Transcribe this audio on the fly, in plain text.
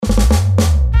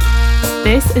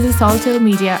This is a Salto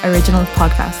Media original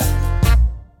podcast.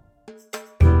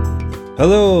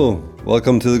 Hello,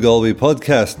 welcome to the Galway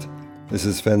podcast. This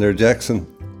is Fender Jackson.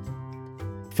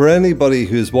 For anybody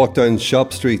who has walked down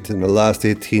Shop Street in the last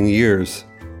 18 years,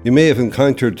 you may have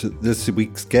encountered this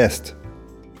week's guest.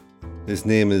 His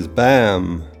name is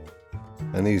Bam,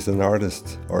 and he's an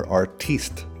artist or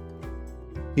artiste.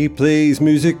 He plays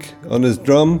music on his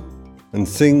drum and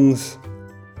sings,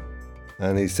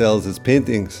 and he sells his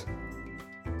paintings.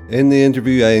 In the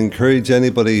interview, I encourage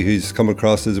anybody who's come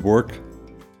across his work,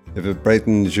 if it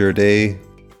brightens your day,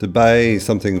 to buy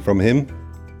something from him,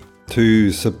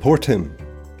 to support him.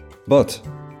 But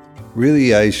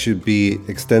really, I should be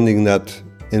extending that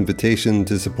invitation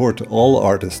to support all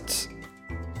artists.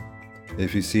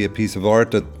 If you see a piece of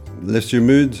art that lifts your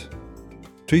mood,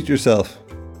 treat yourself,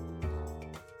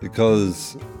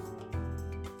 because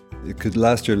it could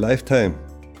last your lifetime.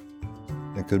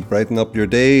 It could brighten up your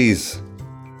days.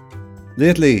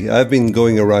 Lately, I've been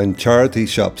going around charity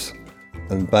shops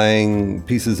and buying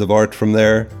pieces of art from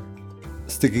there,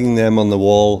 sticking them on the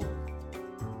wall,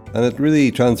 and it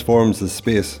really transforms the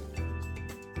space.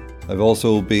 I've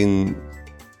also been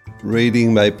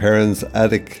raiding my parents'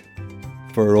 attic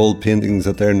for old paintings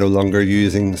that they're no longer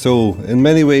using. So, in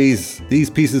many ways, these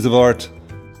pieces of art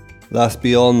last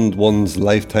beyond one's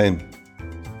lifetime.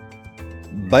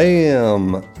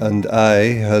 Bam and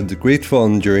I had great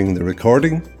fun during the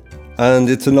recording, and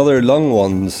it's another long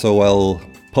one, so I'll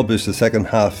publish the second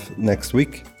half next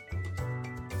week.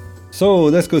 So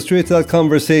let's go straight to that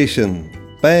conversation.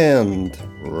 Band,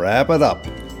 wrap it up.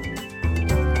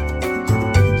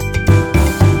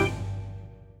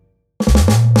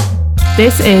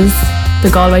 This is the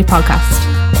Galway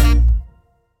podcast.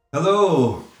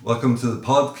 Hello, welcome to the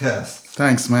podcast.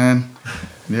 Thanks, man.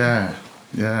 Yeah.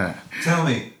 Tell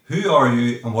me, who are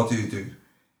you and what do you do?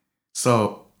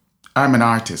 So, I'm an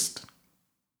artist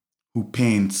who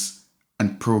paints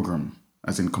and program,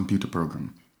 as in computer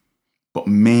program. But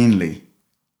mainly,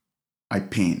 I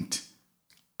paint.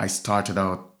 I started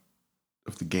out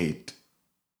of the gate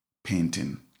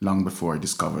painting long before I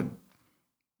discovered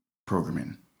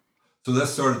programming. So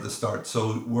let's start at the start.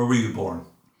 So where were you born?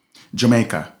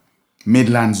 Jamaica,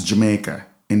 Midlands, Jamaica,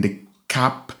 in the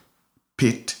Cap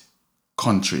Pit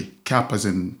country. Cap as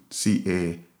in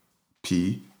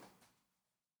C-A-P.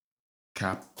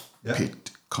 Cap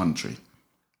Pit country.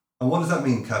 And what does that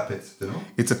mean, Cap Pit? Do you know?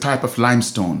 It's a type of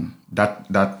limestone that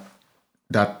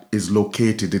is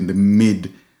located in the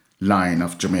mid-line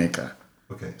of Jamaica.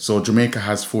 Okay. So Jamaica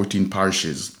has 14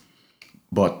 parishes,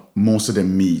 but most of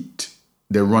them meet.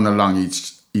 They run along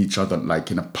each other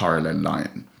like in a parallel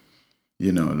line.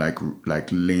 You know, like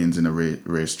lanes in a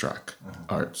racetrack,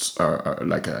 or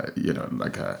like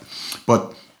a.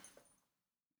 But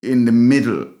in the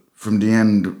middle, from the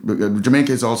end,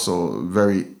 Jamaica is also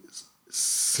very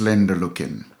slender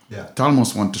looking. Yeah. It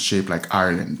almost want to shape like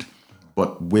Ireland,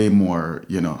 but way more,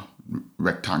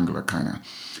 rectangular kind of.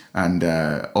 And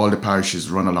all the parishes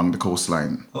run along the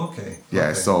coastline. Okay. Yeah.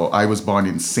 Okay. So I was born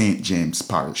in St. James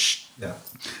Parish. Yeah.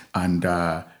 And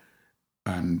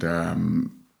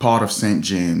part of St.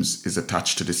 James is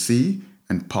attached to the sea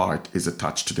and part is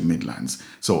attached to the Midlands.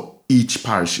 So each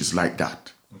parish is like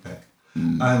that. Okay.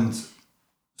 And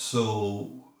so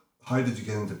how did you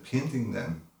get into painting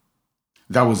then?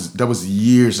 That was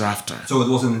years after. So it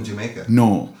wasn't in Jamaica?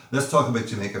 No. Let's talk about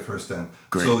Jamaica first then.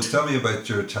 Great. So tell me about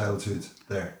your childhood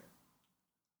there.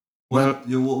 What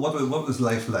was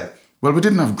life like? Well, we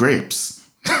didn't have grapes.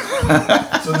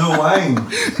 So no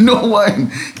wine? No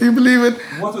wine. Can you believe it?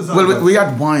 What was that? Well, we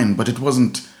had wine, but it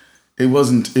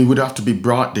would have to be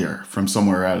brought there from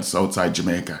somewhere else outside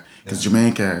Jamaica. Because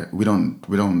Jamaica, we're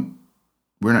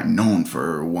not known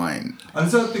for wine. And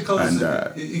is that because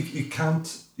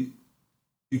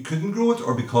you couldn't grow it,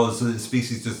 or because the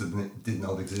species just did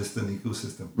not exist in the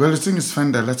ecosystem? Well, the thing is,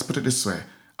 Fender, let's put it this way.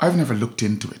 I've never looked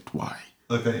into it. Why?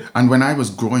 Okay. And when I was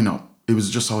growing up, it was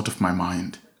just out of my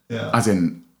mind. Yeah. As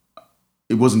in,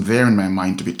 it wasn't there in my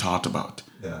mind to be thought about.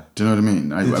 Yeah. Do you know what I mean?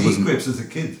 Did you eat grapes as a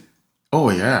kid? Oh,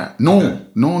 yeah. No. Okay.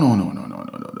 No.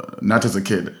 Not as a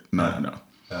kid. No.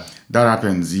 Yeah. That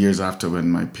happens years after when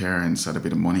my parents had a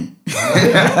bit of money.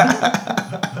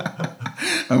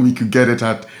 And we could get it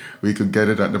at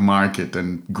the market,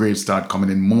 and grapes start coming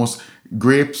in. Most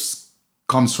grapes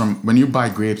comes from, when you buy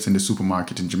grapes in the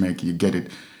supermarket in Jamaica, you get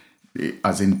it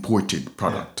as imported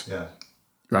product. Yeah.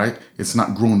 Right? It's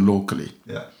not grown locally.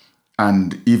 Yeah.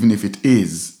 And even if it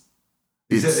is,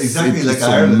 it's exactly like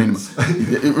Ireland.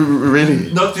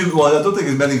 Really? Not too well. I don't think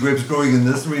there's many grapes growing in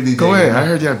this really. Go away! I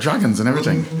heard you have dragons and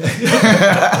everything.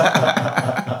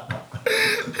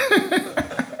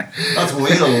 That's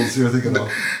Wales you're thinking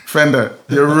of. Fender,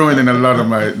 you're ruining a lot of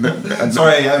my...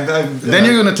 Sorry, I'm Then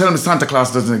you're going to tell me Santa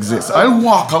Claus doesn't exist. I'll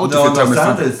walk out if you tell me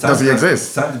Santa. Does he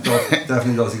exist? Santa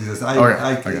definitely does exist.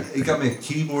 He got me a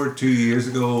keyboard 2 years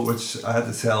ago, which I had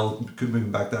to sell, couldn't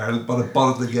move back to Ireland, but I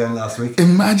bought it again last week.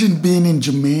 Imagine being in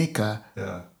Jamaica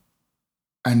Yeah.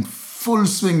 and full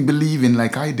swing believing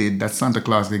like I did that Santa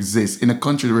Claus exists in a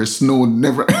country where snow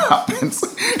never happens.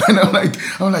 And I'm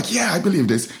like, yeah, I believe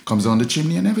this. Comes down the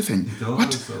chimney and everything.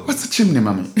 What's the chimney,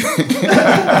 mommy?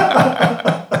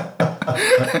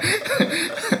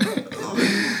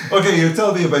 Okay, you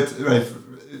tell me about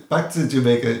back to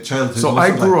Jamaica childhood. So I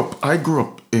grew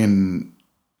up in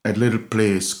a little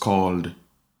place called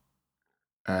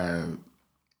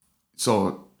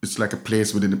so it's like a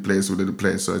place within a place within a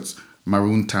place. So it's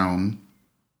Maroon Town,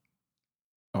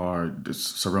 or the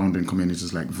surrounding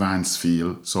communities like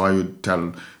Vansfield. So I would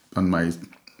tell on my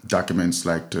documents,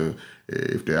 like, to,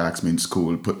 if they ask me in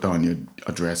school, put down your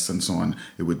address and so on,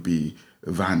 it would be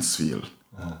Vansfield.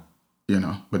 You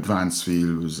know, but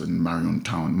Vansfield was in Maroon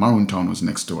Town. Maroon Town was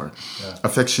next door. Yeah.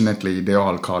 Affectionately, they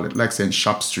all call it, like saying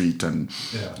Shop Street, and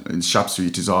Shop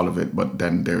Street is all of it, but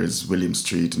then there is William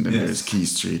Street, and then there is Key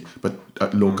Street. But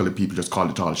locally, people just call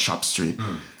it all Shop Street.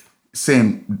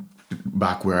 Same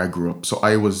back where I grew up. So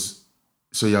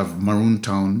you have Maroon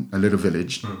Town, a little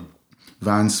village,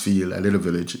 Vansfield, a little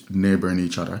village, neighboring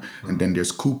each other, and then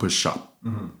there's Cooper's Shop.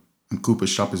 And Cooper's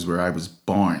Shop is where I was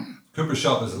born. Cooper's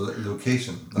Shop is a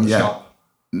location, not a shop.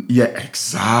 Yeah,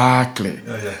 exactly.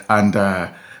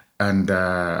 Yeah. And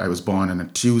I was born on a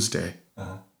Tuesday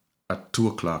at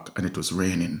 2:00, and it was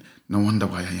raining. No wonder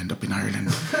why I end up in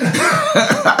Ireland.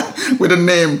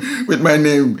 with my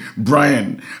name,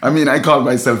 Brian. I mean, I call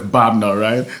myself Bam now,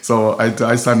 right? So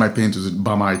I signed my paintings with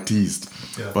Bam Artiste.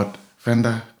 Yeah. But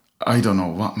Fender, I don't know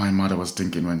what my mother was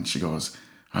thinking when she goes,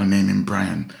 I'll name him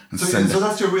Brian. So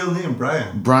that's your real name,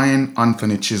 Brian? Brian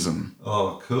Anthony Chisholm.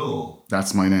 Oh, cool.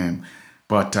 That's my name.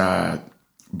 But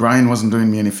Brian wasn't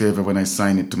doing me any favor when I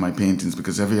signed it to my paintings,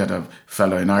 because every other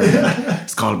fella in Ireland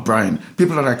is called Brian.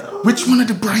 People are like, which one of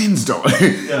the Brians though?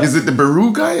 Is it the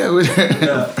Baru guy?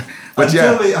 But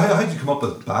tell me, how did you come up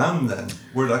with Bam then?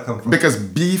 Where did that come from? Because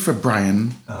B for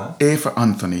Brian, A for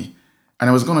Anthony. And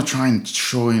I was going to try and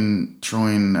throw in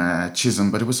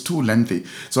Chisholm, but it was too lengthy.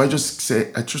 So I just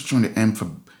threw in the M for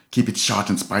keep it short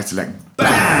and spicy, like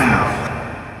BAM!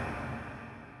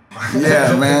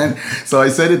 Yeah, man. So I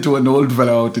said it to an old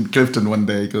fellow out in Clifton one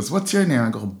day. He goes, what's your name? I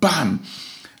go, Bam.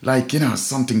 Like,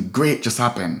 something great just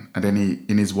happened. And then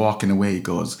in his walking away, he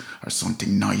goes, or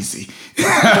something noisy.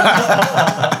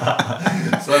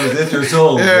 So is it your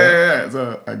soul? Yeah.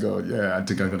 So I go, I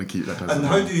think I'm going to keep that. And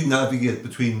how do you navigate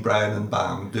between Brian and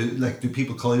Bam? Do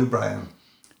people call you Brian?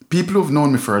 People who've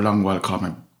known me for a long while call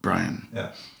me Brian.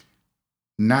 Yeah.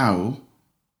 Now,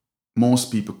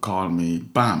 most people call me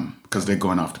Bam because they're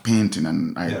going after painting,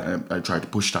 and I try to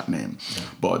push that name. Yeah.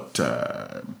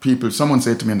 But someone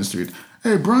said to me on the street,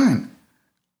 hey, Brian.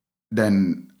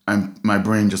 Then my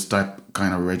brain just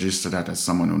kind of register that as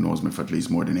someone who knows me for at least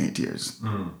more than 8 years.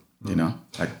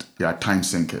 Time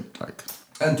sync it.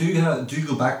 And do you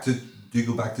go back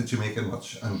to Jamaica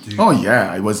much? Oh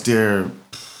yeah, I was there.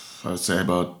 I would say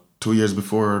about 2 years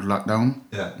before lockdown.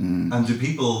 Yeah. And do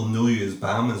people know you as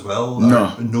Bam as well?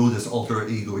 No. Or know this alter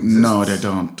ego exists? No, they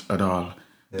don't at all.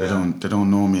 Yeah. They don't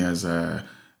know me as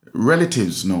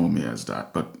relatives know me as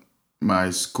that, but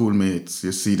my schoolmates,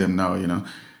 you see them now,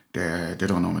 they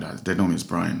don't know me as, they know me as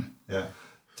Brian. Yeah.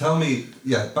 Tell me,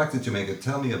 back to Jamaica,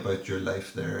 tell me about your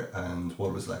life there and what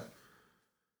it was like.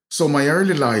 So my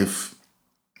early life,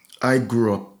 I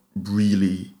grew up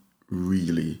really,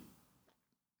 really,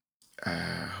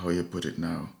 how you put it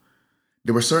now?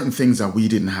 There were certain things that we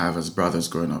didn't have as brothers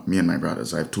growing up. Me and my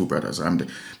brothers. I have two brothers.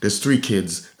 There's 3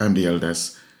 kids. I'm the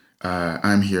eldest.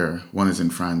 I'm here. One is in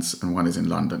France and one is in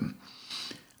London.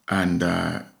 And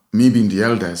me being the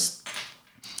eldest,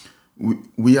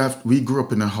 we grew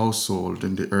up in a household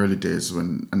in the early days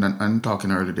and I'm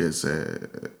talking early days,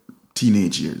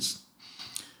 teenage years.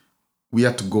 We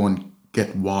had to go and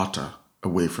get water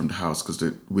away from the house because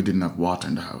we didn't have water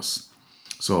in the house.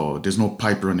 So there's no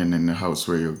pipe running in the house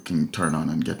where you can turn on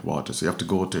and get water. So you have to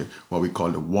go to what we call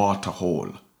the water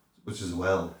hole. Which is a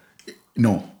well?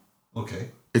 No. Okay.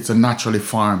 It's a naturally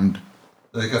farmed.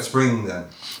 Like a spring then?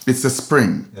 It's a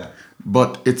spring. Yeah.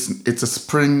 But it's a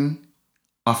spring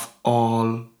of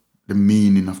all the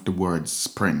meaning of the word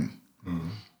spring. Mm-hmm.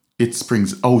 It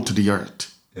springs out of the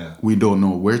earth. Yeah. We don't know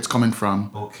where it's coming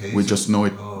from. Okay. We just know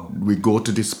it. Oh. We go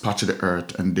to this patch of the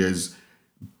earth and there's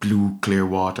blue, clear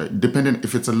water. Depending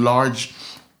if it's a large,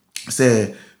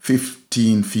 say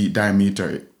 15 feet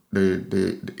diameter,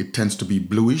 it tends to be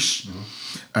bluish,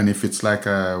 and if it's like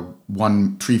a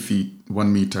 3 feet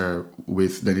 1 meter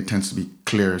width, then it tends to be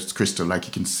clear as crystal, like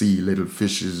you can see little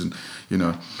fishes, and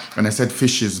And I said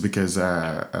fishes because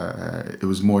it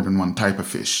was more than one type of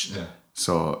fish. Yeah.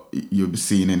 So you'll be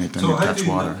seeing in it and So you catch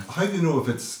water. How do you know if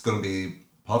it's going to be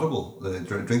potable,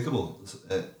 drinkable?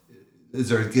 Is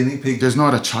there a guinea pig? There's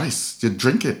not a choice. You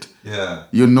drink it. Yeah.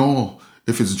 You know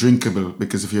if it's drinkable,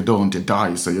 because if you don't, you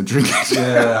die. So you drink it.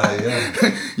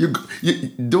 Yeah. you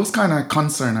those kind of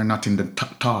concern are not in the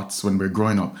thoughts when we're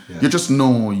growing up. Yeah. You just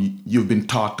know you've been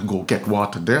taught to go get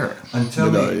water there. And tell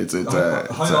me,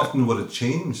 how often would it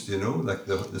change? Do you know, like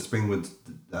the spring would?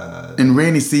 In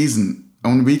rainy season,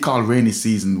 and we call rainy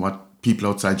season what people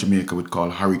outside Jamaica would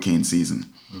call hurricane season,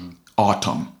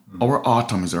 autumn. Our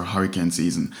autumn is our hurricane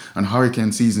season, and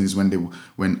hurricane season is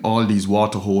when all these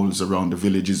water holes around the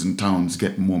villages and towns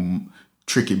get more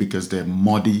tricky because they're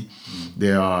muddy.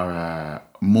 They are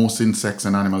most insects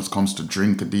and animals comes to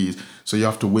drink these, so you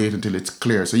have to wait until it's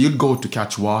clear. So you'd go to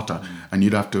catch water, and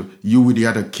you with the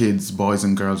other kids, boys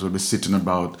and girls, will be sitting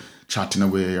about chatting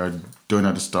away or doing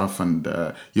other stuff, and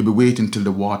you'll be waiting till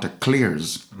the water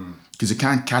clears. Because you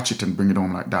can't catch it and bring it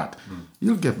home like that.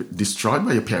 You'll get destroyed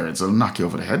by your parents. They'll knock you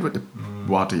over the head with the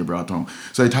water you brought home.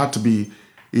 So it had to be,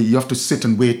 you have to sit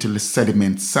and wait till the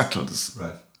sediment settles.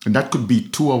 Right. And that could be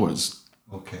 2 hours.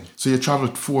 Okay. So you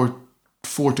traveled 4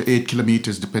 to 8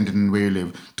 kilometers, depending on where you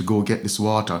live, to go get this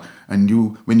water. And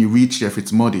when you reach there, if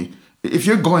it's muddy, if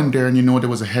you're going there and you know there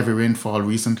was a heavy rainfall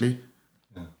recently,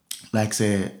 like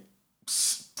say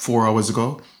 4 hours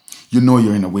ago, you know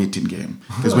you're in a waiting game.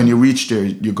 Because when you reach there,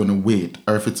 you're going to wait.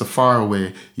 Or if it's a far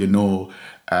away, you know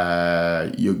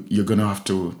you're going to have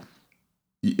to...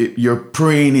 You're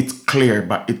praying it's clear,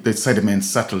 but the sediment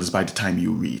settles by the time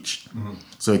you reach.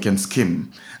 So you can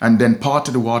skim. And then part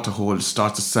of the water hole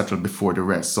starts to settle before the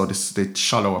rest. So they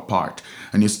shallow apart.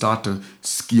 And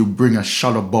you bring a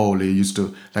shallow bowl. You used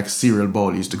to, like a cereal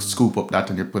bowl, you used to scoop up that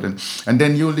and you put in. And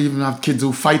then you'll even have kids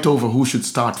who fight over who should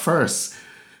start first.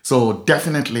 So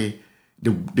definitely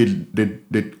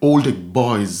the older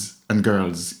boys and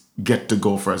girls get to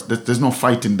go first. There's no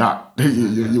fight in that.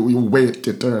 You wait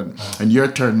your turn. And your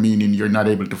turn meaning you're not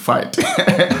able to fight.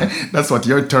 That's what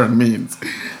your turn means.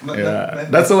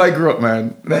 That's how I grew up,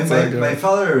 man. My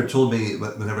father told me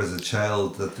whenever I was a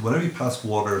child that whenever you pass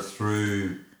water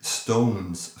through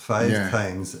stones 5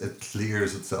 times, it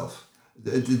clears itself.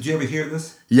 Did you ever hear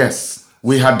this? Yes.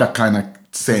 We had that kind of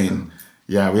saying.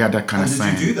 Yeah, we had that kind of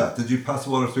saying. Did you do that? Did you pass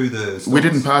water through the stones? We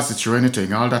didn't pass it through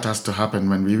anything. All that has to happen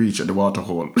when we reach at the water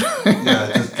hole.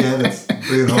 Just get it,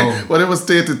 bring it home. Whatever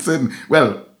state it's in.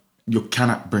 Well, you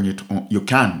cannot bring it home. You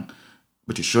can,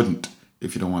 but you shouldn't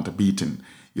if you don't want a beating.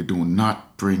 You do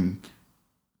not bring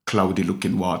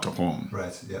cloudy-looking water home.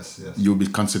 Right, yes. You'll be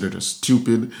considered as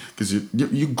stupid because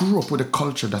you grew up with a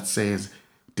culture that says,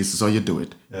 this is how you do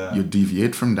it. Yeah. You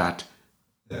deviate from that.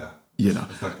 Yeah.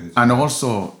 Exactly. And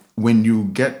also... when you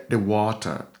get the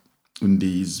water in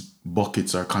these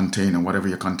buckets or container, whatever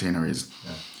your container is,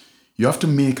 you have to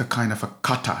make a kind of a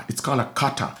cutter. It's called a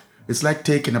cutter. It's like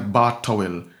taking a bath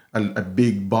towel, a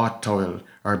big bath towel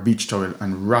or a beach towel,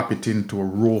 and wrap it into a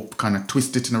rope, kind of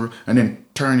twist it in a rope, and then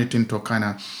turn it into a kind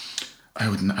of, I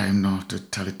don't know how to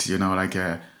tell it to you now, like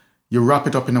you wrap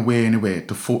it up in a way anyway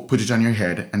to put it on your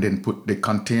head and then put the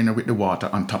container with the water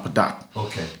on top of that.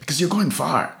 Okay. Because you're going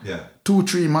far. Yeah.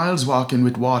 2-3 miles walking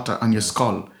with water on your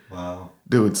skull. Wow.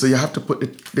 Dude, so you have to put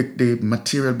the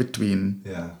material between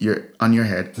on your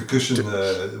head. To cushion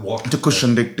the water. To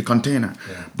cushion the container.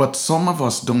 Yeah. But some of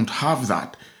us don't have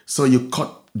that. So you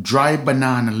cut dry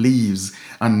banana leaves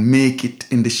and make it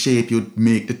in the shape you'd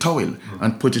make the towel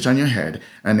and put it on your head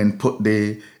and then put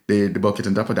the bucket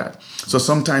on top of that. So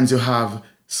sometimes you have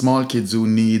small kids who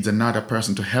needs another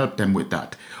person to help them with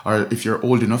that. Or if you're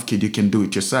old enough kid, you can do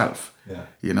it yourself. Yeah.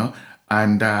 You know?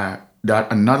 And that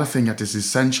another thing that is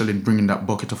essential in bringing that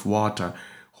bucket of water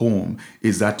home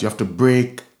is that you have to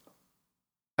break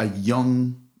a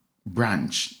young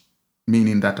branch,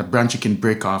 meaning that a branch you can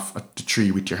break off the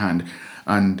tree with your hand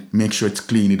and make sure it's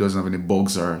clean, it doesn't have any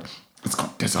bugs or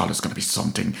there's always going to be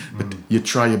something. But you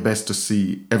try your best to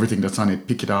see everything that's on it,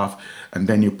 pick it off, and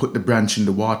then you put the branch in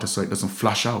the water so it doesn't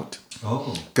flash out.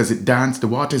 Oh. Because the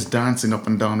water is dancing up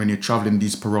and down when you're traveling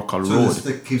these parochial roads. So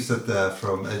it keeps it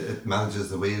it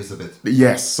manages the waves a bit.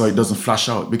 Yes, so it doesn't flash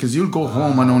out. Because you'll go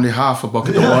home and only half a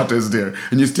bucket of water is there,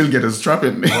 and you still get a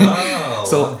strapping.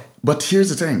 Wow. But here's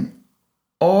the thing.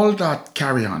 All that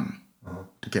carry on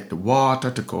to get the water,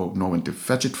 to know when to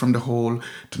fetch it from the hole,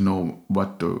 to know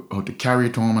how to carry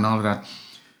it home and all of that.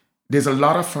 There's a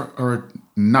lot of our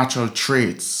natural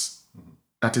traits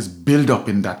that is built up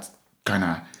in that kind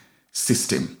of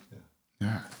system.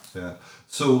 Yeah.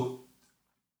 So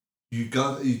you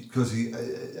got, because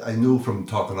I know from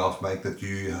talking off mic that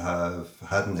you have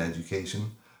had an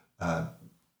education.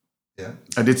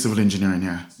 I did civil engineering,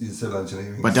 yeah. You did civil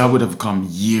engineering. But that would have come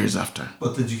years after.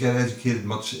 But did you get educated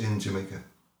much in Jamaica?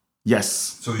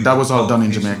 Yes. So that was all done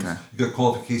in Jamaica. You got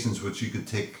qualifications which you could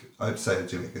take outside of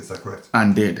Jamaica, is that correct?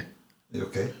 And did.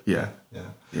 Okay. Yeah.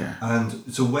 Yeah. And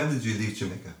so when did you leave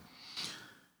Jamaica?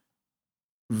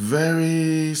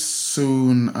 Very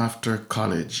soon after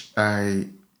college.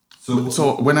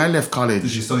 So when I left college...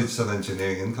 Did you study civil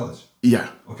engineering in college?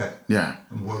 Yeah. Okay. Yeah.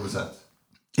 And where was that?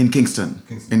 In Kingston.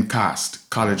 In CAST,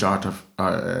 CAST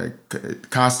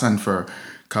stand for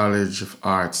College of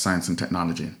Arts, Science and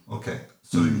Technology. Okay.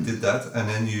 So you did that, and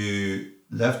then you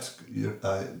left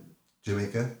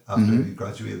Jamaica after you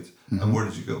graduated. And where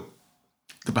did you go?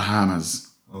 The Bahamas.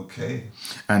 Okay.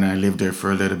 And I lived there for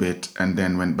a little bit, and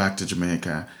then went back to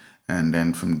Jamaica, and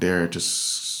then from there to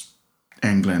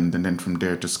England, and then from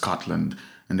there to Scotland,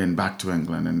 and then back to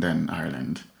England, and then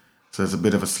Ireland. So there's a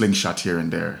bit of a slingshot here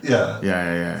and there.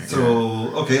 Yeah.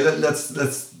 So okay,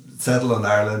 let's settle on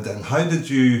Ireland. And how did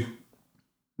you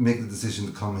make the decision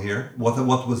to come here? What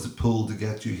was the pull to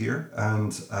get you here?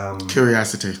 And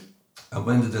curiosity. And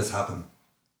when did this happen?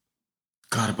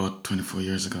 God, about 24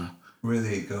 years ago.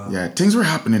 Really? God. Yeah, things were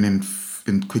happening in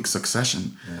quick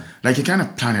succession. Yeah. Like you kind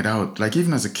of plan it out. Like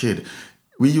even as a kid,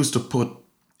 we used to put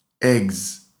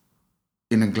eggs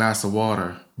in a glass of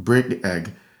water, break the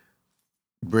egg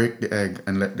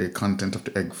and let the content of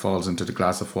the egg falls into the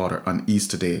glass of water on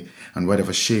Easter Day, and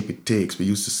whatever shape it takes, we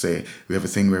used to say, we have a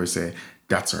thing where we say,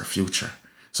 that's our future.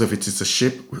 So if it's a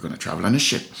ship, we're going to travel on a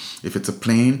ship. If it's a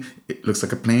plane, it looks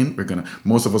like a plane,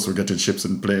 most of us were getting ships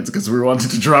and planes because we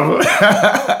wanted to travel.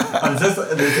 And is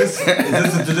this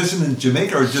a tradition in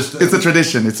Jamaica or just? It's a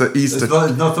tradition. It's an Easter.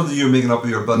 It's not something you're making up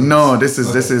with your buddies. No, this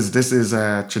is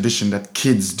a tradition that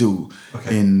kids do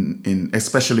in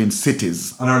especially in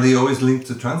cities. And are they always linked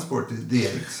to transport, the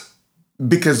eggs?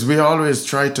 Because we always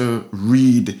try to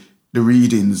read the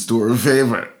readings to our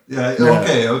favor. Yeah.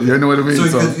 Okay. You know what I mean?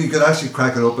 So you could actually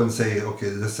crack it up and say, okay,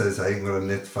 this says I'm going to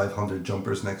knit 500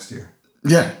 jumpers next year.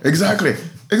 Yeah, exactly.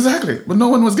 But no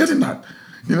one was getting that,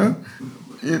 you know?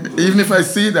 Even if I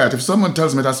see that, if someone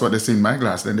tells me that's what they see in my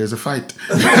glass, then there's a fight.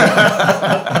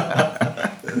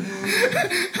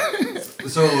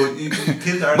 So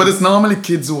kids are... But it's normally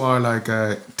kids who are like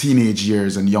teenage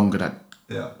years and younger that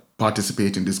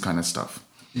participate in this kind of stuff.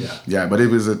 Yeah, but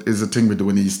it's a thing we do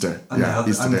in Easter. And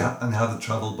Easter Day. And have the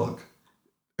travel bug.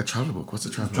 A travel bug? What's a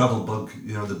travel bug? Travel bug,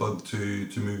 you know, the bug to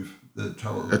move. The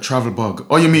travel. A travel bug.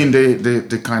 Oh, you mean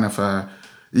the kind of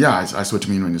I see what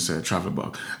you mean when you say a travel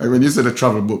bug. When you said a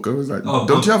travel book, I was like,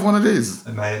 don't you have one of these?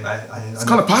 It's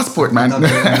called a passport, man. I'm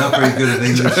not very good at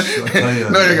English. I'll tell you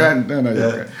No, you can't. No,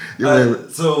 you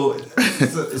can't. So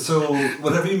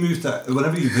whenever you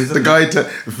visit... The guy,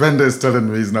 Fender is telling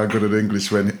me he's not good at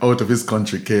English when out of his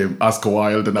country came Oscar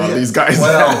Wilde and all these guys.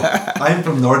 Well, I'm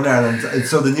from Northern Ireland, and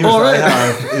so the nearest I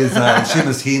have is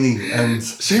Seamus Heaney. And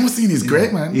Seamus Heaney's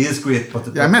great, man. He is great.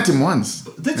 But I met him once.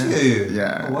 Did you?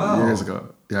 Yeah, wow. Years ago.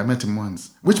 Yeah, I met him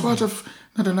once. Which part of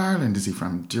Northern Ireland is he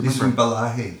from? Do you remember? He's from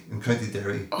Balahi in County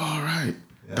Derry. All right.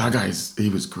 Yeah. That guy, he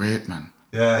was great, man.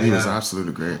 Yeah, he was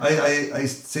absolutely great. I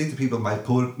say to people, my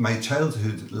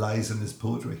childhood lies in his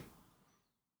poetry.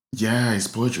 Yeah, his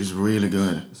poetry is really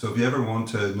good. So if you ever want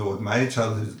to know what my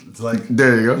childhood is like,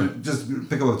 there you go. Just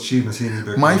pick up Seamus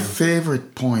Heaney. My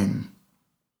favorite poem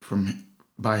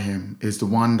by him is the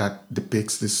one that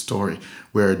depicts this story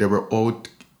where they were out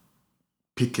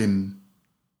picking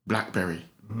blackberry,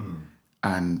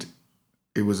 and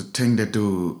it was a thing they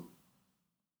do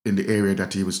in the area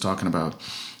that he was talking about.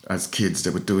 As kids,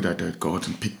 they would do that. They'd go out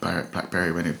and pick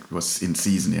blackberry when it was in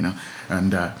season, you know.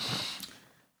 And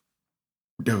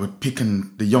they were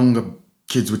picking. The younger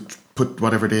kids would put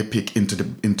whatever they pick into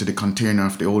the container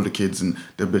of the older kids, and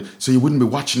so you wouldn't be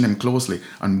watching them closely.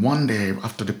 And one day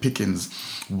after the pickings,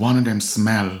 one of them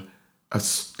smelled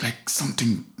like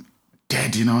something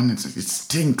dead, you know, and it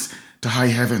stinks to high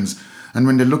heavens. And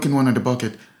when they look in one of the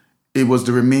bucket, it was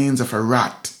the remains of a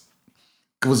rat.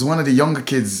 Because one of the younger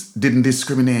kids didn't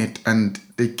discriminate, and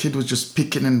the kid was just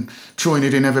picking and throwing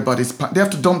it in everybody's pot. They have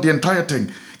to dump the entire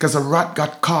thing because a rat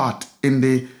got caught in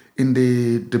the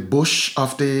bush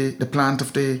of the plant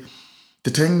of the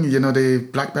thing, you know, the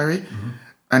blackberry,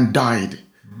 and died.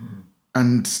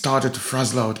 And started to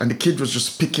frazzle out, and the kid was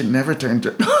just picking everything.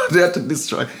 They had to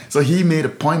destroy. So he made a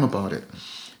poem about it.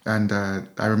 And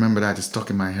I remember that it's stuck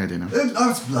in my head, you know.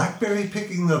 That's Blackberry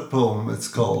Picking, that poem, it's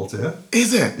called, yeah?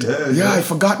 Is it? Yeah. I've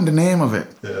forgotten the name of it.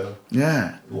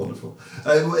 Yeah. Wonderful.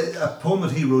 A poem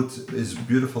that he wrote is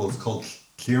beautiful. It's called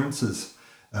Clearances,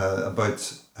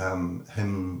 about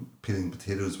him peeling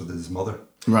potatoes with his mother.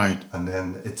 Right. And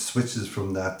then it switches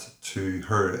from that to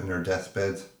her in her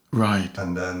deathbed. Right.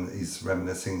 And then he's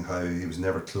reminiscing how he was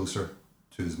never closer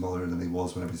to his mother than he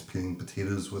was whenever he's peeling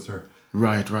potatoes with her.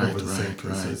 Right.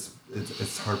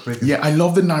 It's heartbreaking. Yeah, I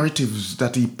love the narratives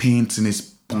that he paints in his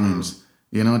poems.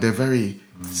 You know, they're very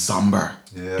somber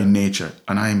in nature,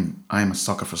 and I'm a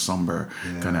sucker for somber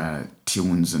kind of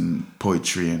tunes and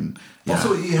poetry. And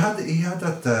also he had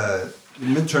that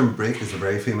Midterm Break is a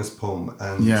very famous poem,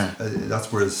 and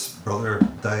that's where his brother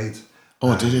died.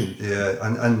 Oh, did he? Yeah,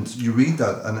 and you read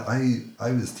that, and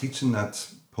I was teaching that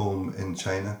poem in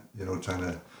China. You know, trying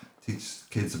to teach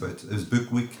kids about, it was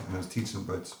book week, and I was teaching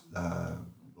about,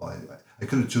 I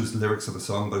could have chosen the lyrics of a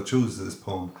song, but I chose this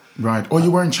poem. Right. Oh,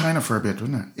 you were in China for a bit,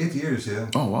 wasn't it? 8 years,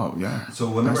 yeah. Oh, wow, yeah. So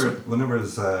whenever I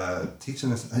was teaching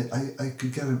this,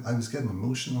 I was getting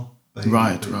emotional.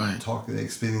 Talking,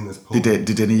 explaining this poem.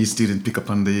 Did any student pick up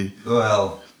on the...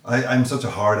 Well, I'm such a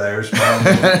hard Irish man.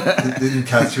 They didn't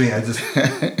catch me. I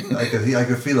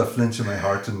could feel a flinch in my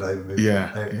heart, and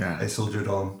I soldiered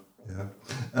on. Yeah.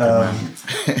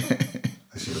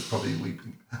 Actually, I was probably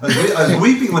weeping. I was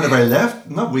weeping whenever I left.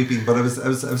 Not weeping, but I was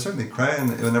certainly crying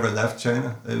whenever I left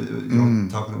China.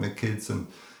 Talking to my kids, and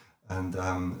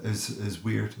it was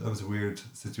weird. That was a weird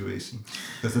situation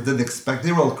because I didn't expect.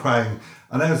 They were all crying,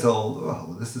 and I was all,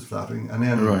 "Oh, this is flattering." And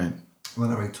then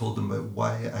whenever I told them about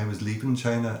why I was leaving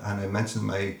China, and I mentioned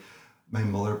my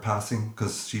mother passing,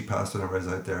 because she passed whenever I was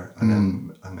out there, and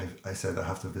then I said I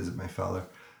have to visit my father.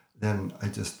 Then I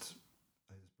just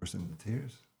burst into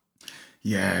tears.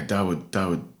 Yeah, that would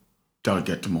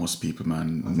get to most people,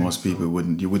 man. Most people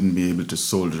wouldn't be able to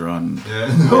soldier on. Yeah,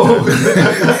 no.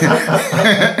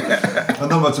 I'm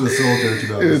not much of a soldier, to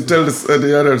be honest. Tell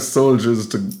the other soldiers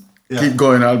to keep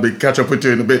going. I'll catch up with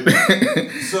you in a bit.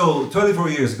 So 24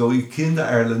 years ago, you came to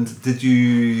Ireland. Did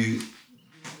you?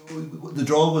 The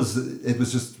draw was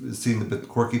just seemed a bit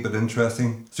quirky but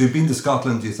interesting. So you've been to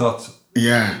Scotland. You thought.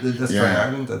 Let's try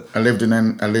Ireland. I lived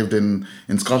in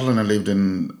Scotland. I lived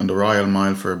on the Royal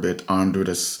Mile for a bit, armed with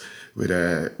a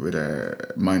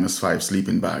 -5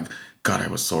 sleeping bag. God, I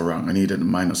was so wrong. I needed a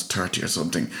 -30 or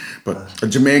something. But a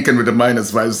Jamaican with a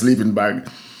 -5 sleeping bag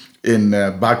in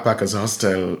a backpackers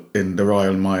hostel in the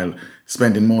Royal Mile,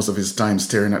 spending most of his time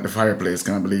staring at the fireplace.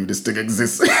 Can't believe this thing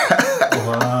exists.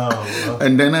 Wow.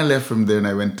 And then I left from there and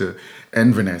I went to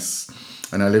Inverness.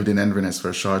 And I lived in Inverness for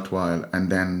a short while, and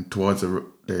then towards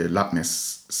the Loch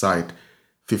Ness side,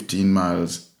 15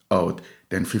 miles out,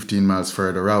 then 15 miles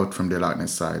further out from the Loch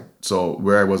Ness side. So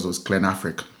where I was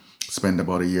Glenafric. Spent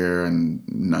about a year and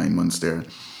 9 months there.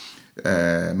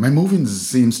 My moving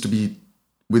seems to be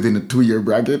within a 2-year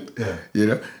bracket, you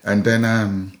know. And then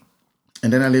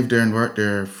I lived there and worked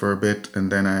there for a bit, and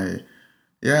then I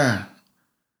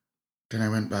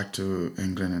went back to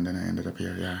England, and then I ended up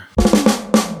here. Yeah.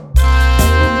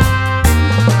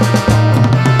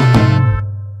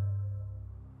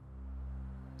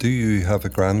 Do you have a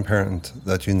grandparent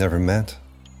that you never met?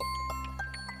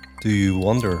 Do you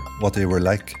wonder what they were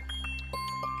like?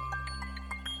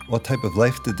 What type of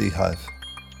life did they have?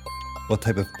 What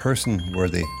type of person were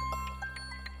they?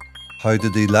 How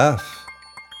did they laugh?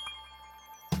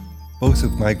 Both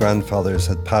of my grandfathers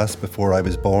had passed before I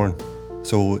was born,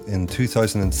 so in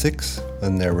 2006,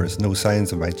 when there was no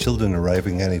signs of my children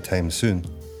arriving anytime soon,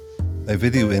 I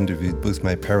video interviewed both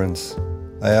my parents.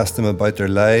 I asked them about their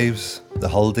lives, the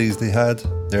holidays they had,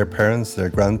 their parents, their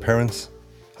grandparents.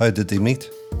 How did they meet?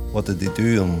 What did they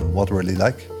do and what were they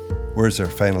like? Where's their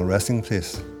final resting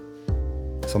place?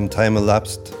 Some time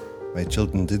elapsed, my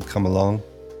children did come along,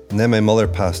 and then my mother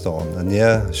passed on,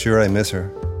 and sure I miss her,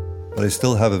 but I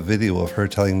still have a video of her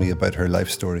telling me about her life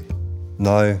story.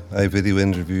 Now I video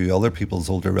interview other people's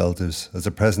older relatives as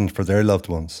a present for their loved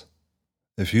ones.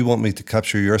 If you want me to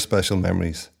capture your special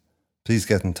memories, please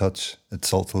get in touch at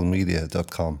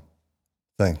saltfulmedia.com.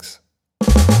 Thanks.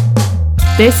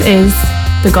 This is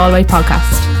the Galway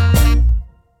Podcast.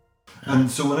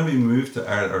 And so whenever you moved to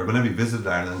Ireland, or whenever you visited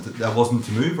Ireland, that wasn't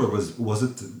to move, or was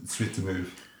it straight to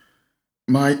move?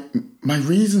 My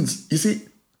reasons, you see,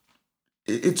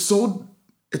 it's so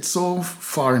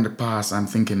far in the past. I'm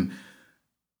thinking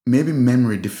maybe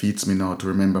memory defeats me now to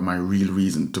remember my real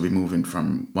reason to be moving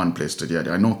from one place to the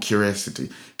other. I know curiosity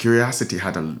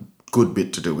had a good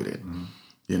bit to do with it,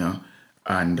 you know,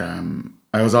 and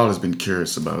I was always been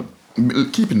curious about.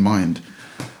 Keep in mind,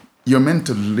 you're meant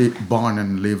to born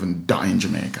and live and die in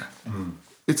Jamaica.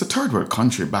 It's a third world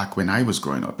country back when I was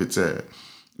growing up. It's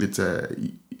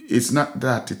not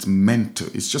that it's meant to.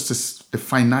 It's just the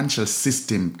financial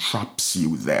system traps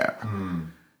you there.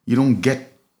 You don't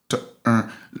get to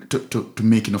earn to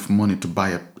make enough money to buy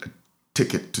a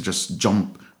ticket to just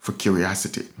jump for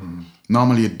curiosity.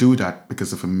 Normally you do that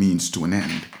because of a means to an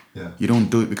end. Yeah. You don't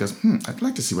do it because I'd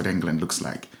like to see what England looks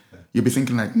like. Yeah. You'll be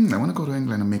thinking like, I want to go to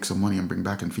England and make some money and bring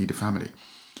back and feed the family.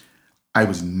 I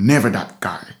was never that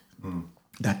guy,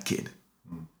 that kid.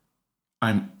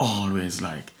 I'm always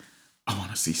like, I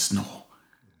want to see snow.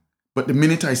 But the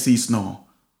minute I see snow,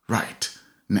 right,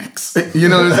 next. You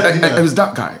know, I was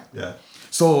that guy. Yeah.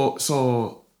 So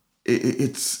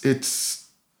it's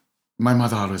my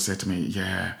mother always said to me,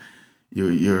 yeah,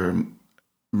 your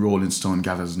Rolling Stone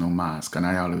gathers no mask. And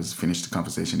I always finish the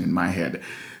conversation in my head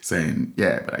saying,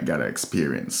 yeah, but I got to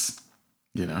experience,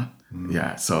 you know?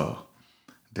 Yeah, so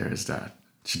there's that.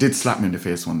 She did slap me in the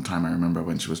face one time, I remember,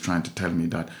 when she was trying to tell me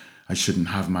that I shouldn't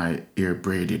have my hair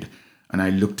braided. And I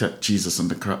looked at Jesus on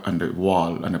the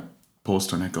wall and a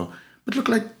poster and I go, but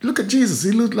look at Jesus.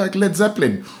 He looked like Led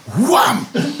Zeppelin. Wham!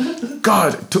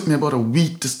 God, it took me about a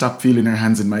week to stop feeling her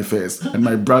hands in my face. And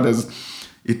my brothers,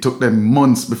 it took them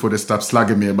months before they stopped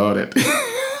slagging me about it.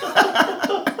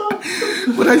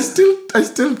 But I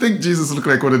still think Jesus looked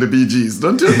like one of the Bee Gees,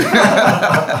 don't you?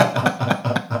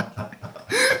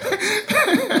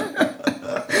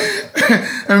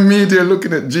 And me there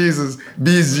looking at Jesus,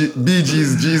 Bee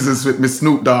Gees Jesus with me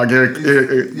Snoop Dogg hair.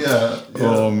 Yeah.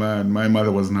 Oh man, my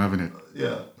mother wasn't having it.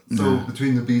 Yeah. So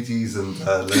between the Bee Gees and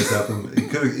Led Zeppelin, he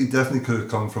definitely could have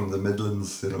come from the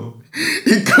Midlands, you know.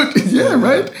 He could,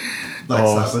 right? Like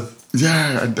Sabbath.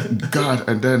 Yeah, God,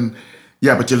 and then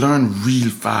but you learn real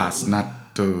fast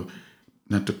not to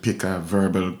pick a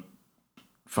verbal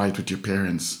fight with your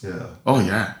parents. Yeah. Oh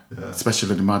yeah.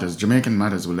 Especially the mothers. Jamaican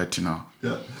mothers will let you know.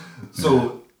 Yeah.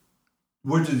 So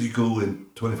where did you go in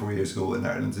 24 years ago in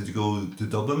Ireland? Did you go to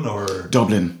Dublin or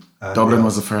Dublin? Dublin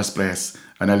was the first place,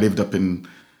 and I lived up in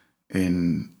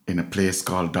a place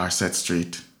called Dorset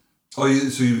Street. Oh,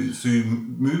 so you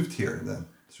moved here then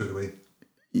straight away?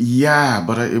 Yeah,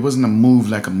 but it wasn't a move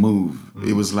like a move.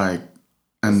 It was like,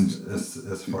 and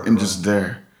I'm just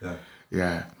there.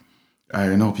 Yeah.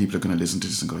 I know people are gonna listen to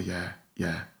this and go, yeah,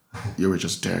 you were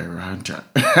just there, aren't you?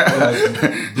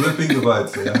 Blipping the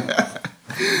vibes, yeah.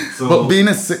 So, but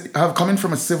coming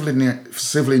from a civil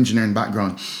engineering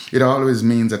background, it always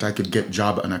means that I could get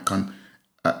job on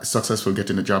successful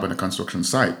getting a job on a construction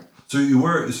site. So you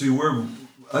were as you were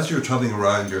traveling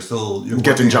around, you're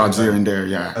getting jobs here and there,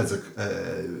 yeah. As a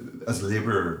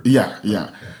labourer.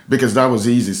 Yeah. Because that was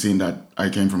easy, seeing that I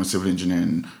came from a civil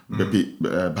engineering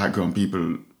background.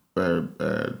 People who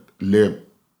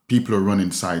are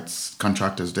running sites,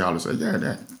 contractors, they always say,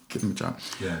 yeah, give them a job.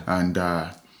 Yeah. And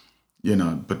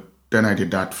but then I did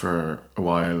that for a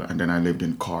while, and then I lived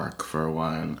in Cork for a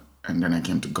while, and then I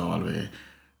came to Galway,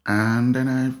 and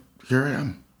then here I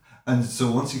am. And so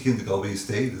once you came to Galway, you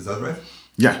stayed, is that right?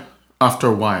 Yeah, after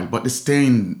a while. But the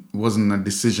staying wasn't a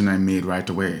decision I made right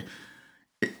away.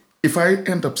 If I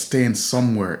end up staying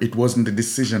somewhere, it wasn't the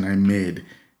decision I made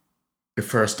the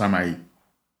first time I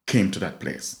came to that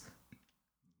place.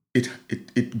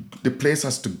 The place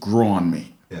has to grow on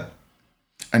me. Yeah.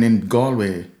 And in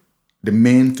Galway, the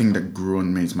main thing that grew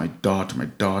on me is my daughter. My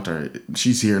daughter,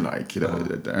 she's here, and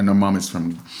her mom is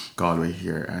from Galway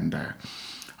here, and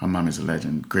her mom is a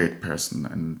legend, great person,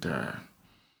 and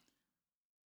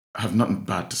I have nothing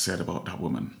bad to say about that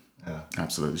woman. Yeah.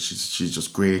 Absolutely. She's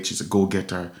just great. She's a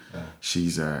go-getter. Yeah.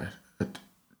 She's a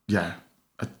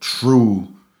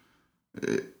true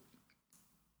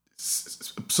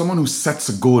someone who sets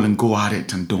a goal and go at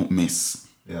it and don't miss.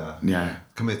 Yeah. Yeah.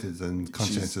 Committed and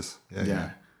conscientious. Yeah.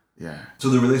 So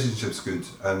the relationship's good,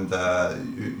 and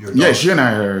your yeah, she and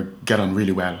I get on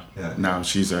really well. Yeah. Now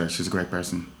she's a great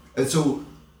person. And so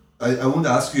I won't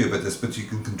ask you about this, but you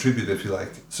can contribute if you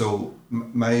like. So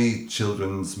my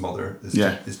children's mother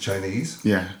is Chinese.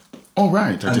 Yeah. Oh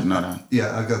right, I didn't know that.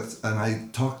 Yeah, I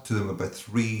talked to them about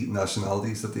 3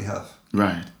 nationalities that they have.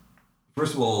 Right.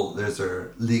 First of all, there's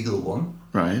their legal one.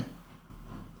 Right.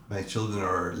 My children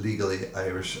are legally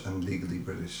Irish and legally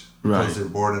British. Right. Because they're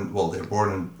born in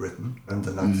Britain, and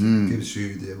then that gives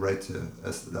you the right to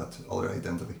that other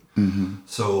identity. Mm-hmm.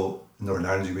 So in Northern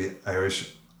Ireland, you be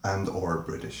Irish and or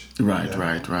British. Right, yeah?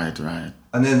 right.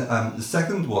 And then the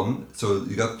second one, so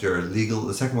you got your legal.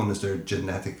 The second one is their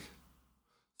genetic.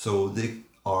 So they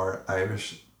are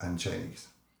Irish and Chinese.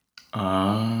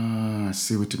 Ah, I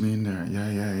see what you mean there. Yeah.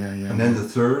 And then the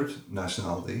third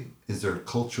nationality is their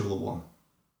cultural one.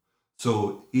 So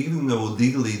even though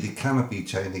legally they cannot be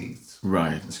Chinese,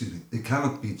 Right. excuse me, they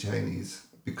cannot be Chinese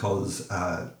because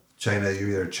China, you're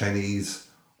either Chinese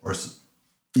or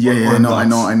Yeah, or no, I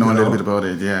not, know a you little bit about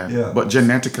it. Yeah. Yeah. But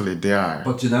genetically, they are.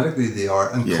 But genetically they are,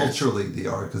 and Yes. culturally they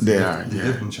are, because They they are,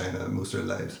 lived in China most of their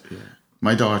lives.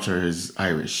 My daughter is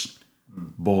Irish.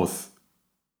 Both.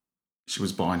 She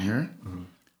was born here.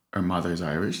 Her mother is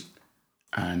Irish,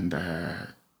 and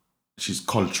she's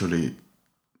culturally,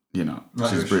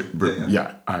 she's Irish.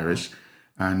 Irish,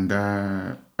 and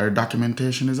her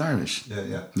documentation is Irish.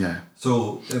 Yeah. So,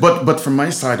 But from my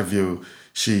side of view,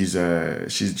 she's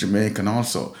Jamaican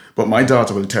also. But my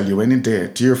daughter will tell you any day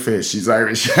to your face she's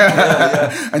Irish,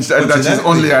 and that she's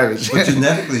only Irish. But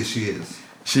genetically, she is.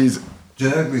 She's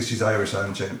Irish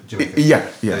and Jamaican. Yeah.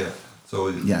 So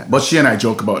but she and I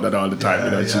joke about that all the time.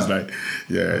 She's yeah. like,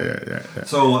 yeah.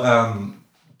 So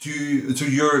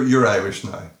you're Irish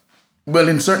now? Well,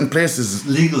 in certain places,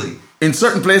 Legally. in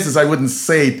certain places, I wouldn't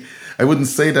say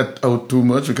that out too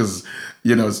much because,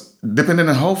 depending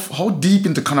on how deep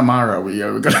into Connemara we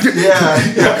are, we're gonna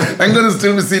I'm gonna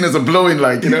still be seen as a blowing,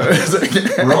 like,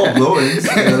 We're all blowings,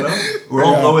 We're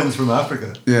all blowings from Africa.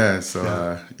 Yeah. So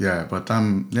but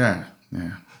yeah.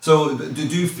 So do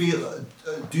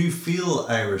you feel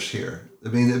Irish here? I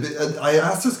mean, I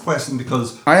asked this question because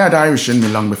I had Irish in me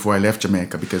long before I left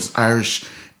Jamaica, because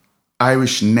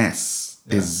Irishness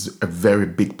is a very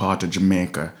big part of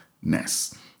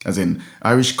Jamaica-ness. As in,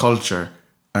 Irish culture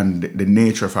and the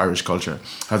nature of Irish culture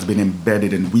has been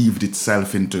embedded and weaved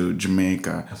itself into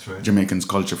Jamaica, That's right. Jamaicans'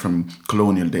 culture from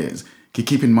colonial days.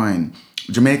 Keep in mind,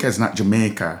 Jamaica is not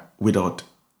Jamaica without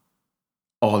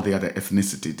all the other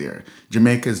ethnicity there.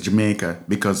 Jamaica is Jamaica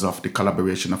because of the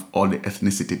collaboration of all the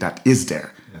ethnicity that is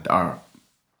there,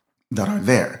 that are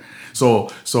there. So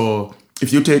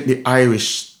if you take the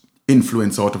Irish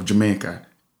influence out of Jamaica,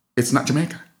 it's not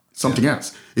Jamaica, something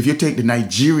else. If you take the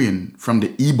Nigerian from the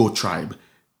Igbo tribe,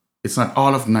 it's not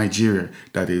all of Nigeria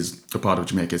that is a part of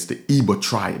Jamaica. It's the Igbo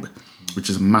tribe, which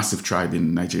is a massive tribe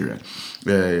in Nigeria.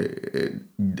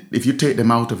 If you take them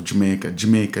out of Jamaica,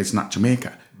 Jamaica is not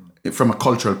Jamaica from a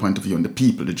cultural point of view, and the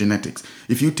people, the genetics.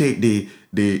 If you take the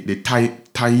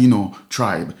Taino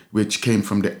tribe, which came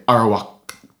from the Arawak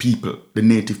people, the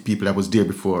native people that was there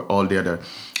before all the other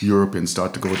Europeans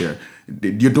started to go there,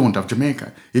 you don't have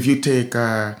Jamaica. If you take,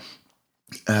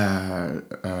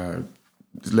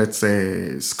 let's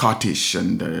say, Scottish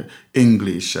and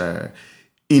English,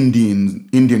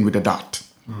 Indian with a dot,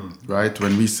 right?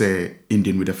 When we say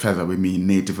Indian with a feather, we mean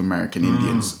Native American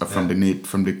Indians from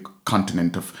the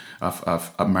continent of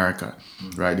America,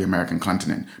 right? The American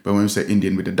continent. But when we say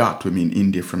Indian with a dot, we mean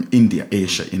India from India,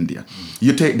 Asia, India.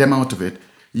 You take them out of it,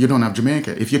 you don't have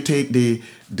Jamaica. If you take the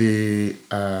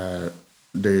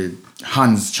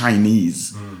Han's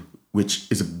Chinese, which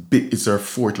is it's our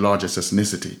fourth largest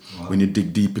ethnicity. Wow. When you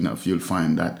dig deep enough, you'll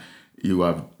find that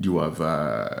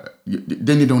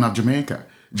then you don't have Jamaica.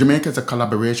 Jamaica is a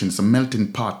collaboration. It's a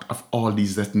melting pot of all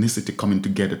these ethnicity coming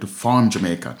together to form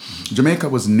Jamaica. Jamaica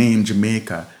was named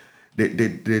Jamaica,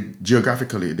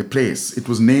 geographically, the place. It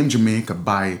was named Jamaica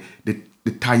by the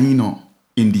Taino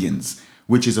Indians,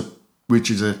 which is a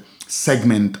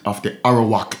segment of the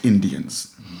Arawak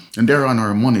Indians. And they're on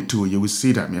our money too. You will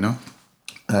see them,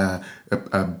 a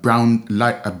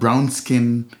brown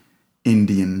skin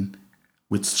Indian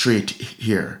with straight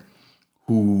hair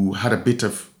who had a bit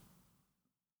of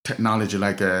technology,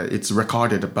 like it's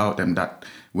recorded about them that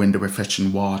when they were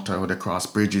fetching water or they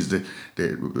crossed bridges, the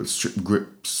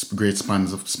great span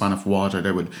of water,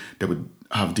 they would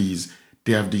have these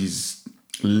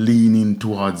leaning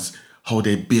towards how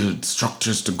they build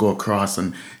structures to go across,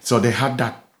 and so they had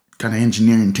that kind of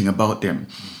engineering thing about them.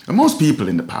 And most people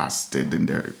in the past did in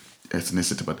their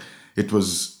ethnicity, but it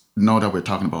was, now that we're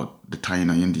talking about the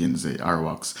Taino Indians, the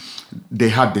Arawaks, they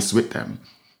had this with them,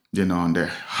 and they're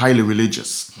highly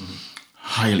religious.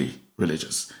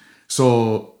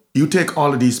 So you take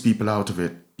all of these people out of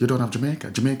it, you don't have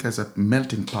Jamaica. Jamaica is a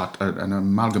melting pot, an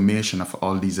amalgamation of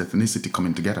all these ethnicity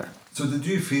coming together. So did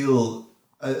you feel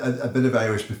a bit of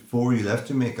Irish before you left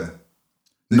Jamaica?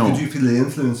 No. Did you feel the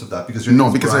influence of that?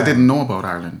 Because I didn't know about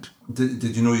Ireland.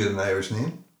 Did you know you had an Irish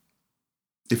name?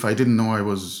 If I didn't know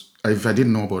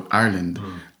about Ireland,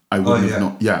 I wouldn't have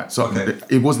known. Yeah, so okay.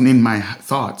 It wasn't in my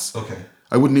thoughts. Okay.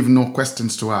 I wouldn't even know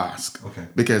questions to ask. Okay.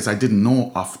 Because I didn't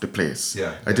know of the place.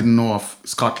 Yeah. I didn't know of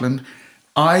Scotland.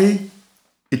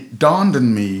 It dawned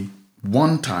on me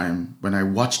one time when I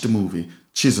watched the movie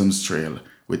Chisholm's Trail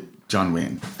with John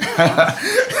Wayne.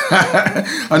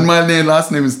 And my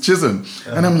last name is Chisholm.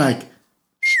 And I'm like,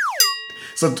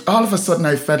 so all of a sudden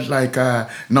I felt like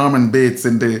Norman Bates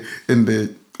in the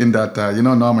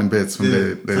Norman Bates from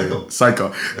the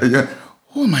Psycho. Yeah.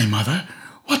 Oh, my mother.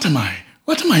 What am I?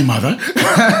 What am I, mother?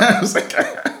 I was like...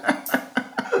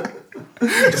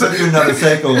 So you're not a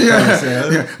psycho.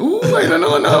 Yeah. Ooh, I don't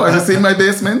know now. Have you seen my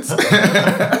basements?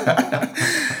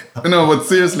 No, but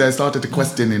seriously, I started to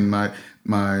question in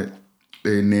the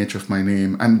nature of my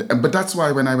name. But that's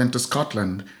why when I went to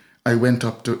Scotland, I went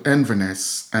up to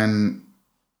Inverness, and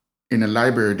in a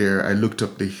library there, I looked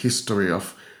up the history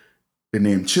of the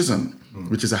name Chisholm,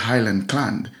 which is a Highland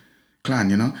clan,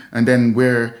 and then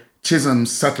where Chisholm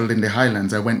settled in the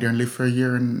Highlands, I went there and lived for a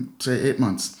year and say 8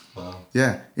 months. Wow.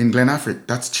 Yeah, in Glenafric.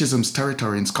 That's Chisholm's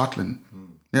territory in Scotland.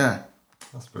 Yeah.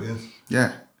 That's brilliant.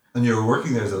 Yeah. And you were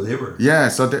working there as a labourer? Yeah,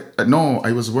 so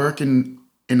I was working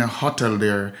in a hotel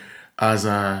there as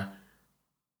a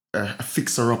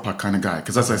fixer-upper kind of guy.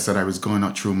 Because as I said, I was going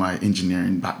out through my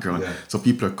engineering background. Yeah. So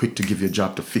people are quick to give you a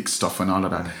job to fix stuff and all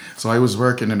of that. So I was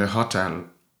working in the hotel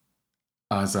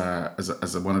as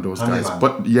one of those guys.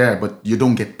 But you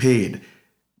don't get paid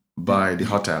by the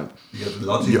hotel. You get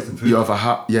lodging and food. You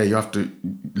have to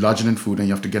lodging and food, and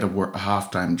you have to get a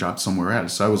half-time job somewhere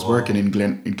else. So I was working in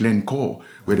Glencoe,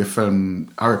 where they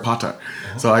filmed Harry Potter.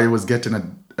 So I was getting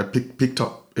a picked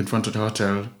up in front of the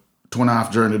hotel,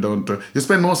 2.5 journey down to. You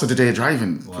spend most of the day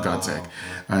driving, for God's sake,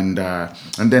 and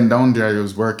then down there I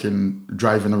was working,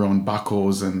 driving around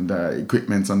backhoes and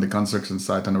equipments on the construction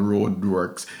site and the road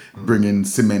works, bringing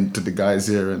cement to the guys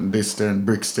here and this there and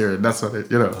bricks there. That's what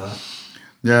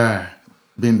Yeah,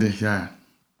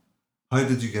 How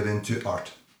did you get into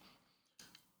art?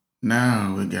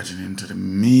 Now we're getting into the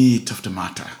meat of the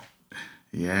matter.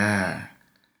 Yeah.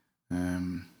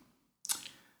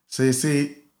 So you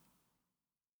see,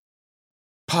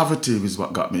 poverty was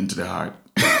what got me into the art.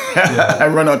 I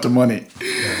run out of money.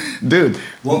 Yeah. Dude.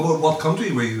 What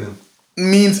country were you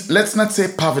in? Let's not say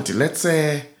poverty. Let's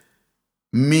say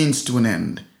means to an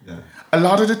end. Yeah. A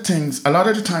lot of the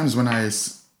times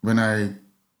when I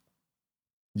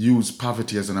use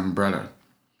poverty as an umbrella,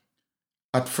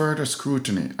 at further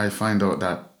scrutiny, I find out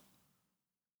that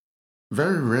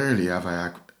very rarely have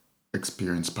I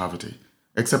experienced poverty,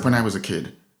 except when I was a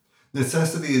kid.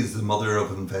 Necessity is the mother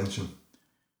of invention.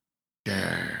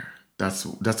 Yeah, that's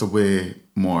a way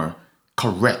more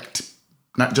correct,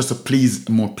 not just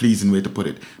more pleasing way to put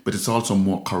it, but it's also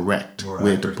more correct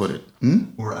way to put it.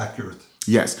 More accurate.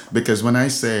 Yes, because when I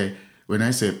say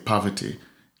poverty,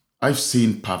 I've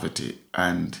seen poverty,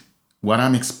 and what I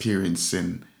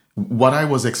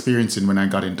was experiencing when I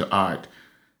got into art,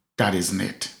 that isn't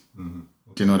it. Okay.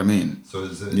 Do you know what I mean? So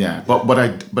is it? Yeah,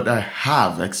 but I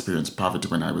have experienced poverty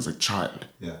when I was a child.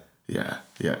 Yeah.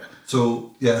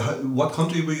 So what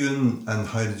country were you in, and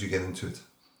how did you get into it?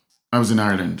 I was in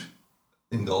Ireland.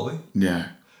 In Galway? Yeah.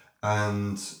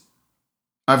 And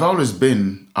I've always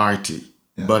been arty,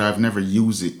 but I've never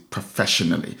used it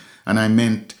professionally. And I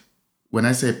meant, when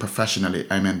I say professionally,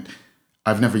 I meant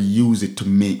I've never used it to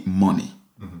make money.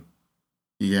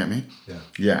 You get me?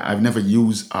 Yeah, I've never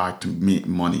used art to make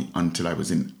money until I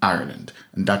was in Ireland.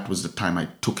 And that was the time I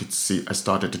took it I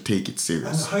started to take it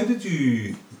serious. And how did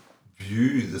you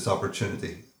view this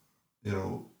opportunity?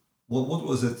 What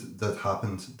was it that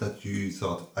happened that you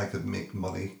thought I could make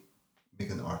money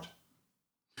making art?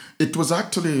 It was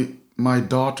actually my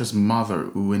daughter's mother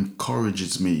who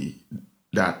encourages me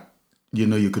that,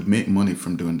 you could make money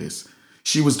from doing this.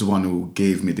 She was the one who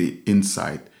gave me the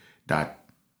insight that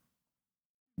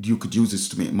you could use this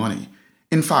to make money.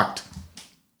 In fact,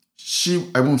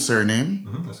 I won't say her name.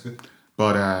 That's good.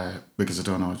 But because I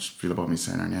don't know how she feel about me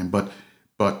saying her name. But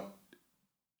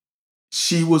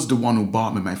she was the one who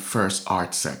bought me my first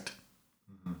art set.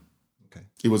 Okay.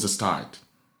 It was a start.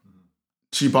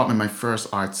 She bought me my first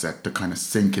art set to kind of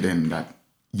sink it in that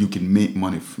you can make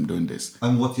money from doing this.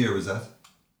 And what year was that?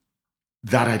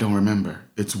 That I don't remember.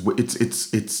 It's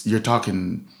you're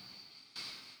talking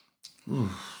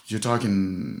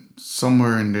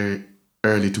somewhere in the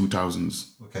early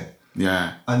 2000s. Okay.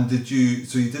 Yeah. And did you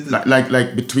did it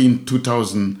like between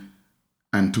 2000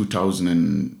 and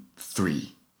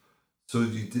 2003. So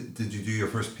did you do your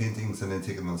first paintings and then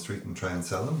take them on the street and try and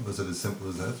sell them? Was it as simple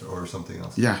as that, or something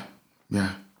else? Yeah.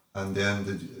 And then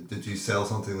did you sell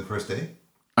something the first day?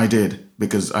 I did,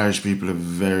 because Irish people are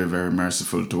very, very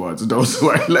merciful towards those who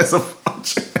are less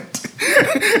fortunate.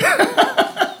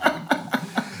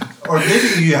 Or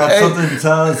maybe you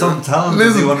had some talent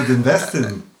that you wanted to invest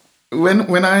in. When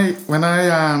I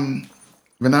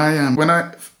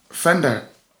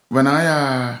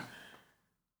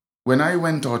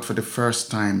went out for the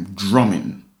first time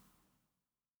drumming,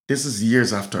 this is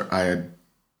years after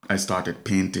I started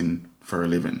painting for a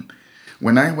living.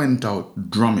 When I went out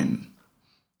drumming,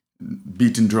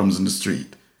 beating drums in the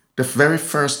street. The very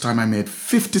first time I made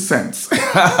 50 cents.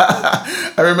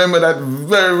 I remember that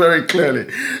very, very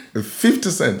clearly. 50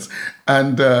 cents.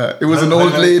 And it was an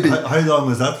old lady. How long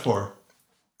was that for?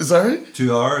 Sorry?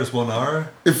 2 hours, 1 hour?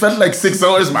 It felt like 6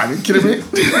 hours, man. Are you kidding me?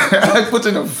 I put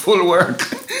in a full work.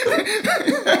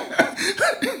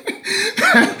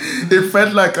 It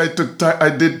felt like I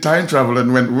did time travel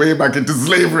and went way back into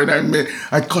slavery, and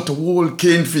I cut a whole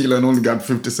cane field and only got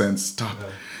 50 cents. Stop. Yeah.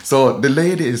 So the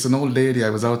lady is an old lady. I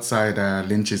was outside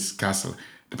Lynch's castle,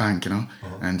 the bank,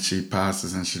 and she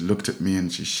passes and she looked at me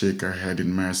and she shook her head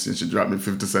in mercy and she dropped me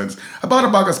 50 cents. I bought a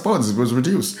bag of spuds. It was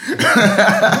reduced.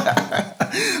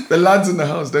 The lads in the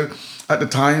house, at the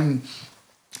time,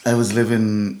 I was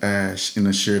living in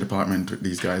a shared apartment with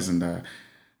these guys, and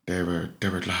they were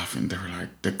laughing. They were like,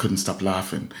 they couldn't stop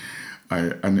laughing.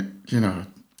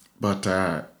 But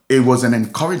it was an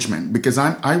encouragement, because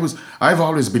I've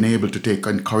always been able to take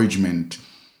encouragement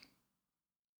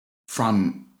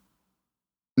from,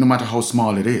 no matter how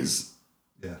small it is.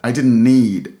 Yeah. I didn't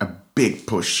need a big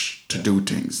push to do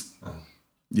things. Oh.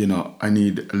 I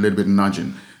need a little bit of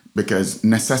nudging, because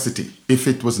necessity, if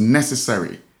it was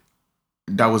necessary,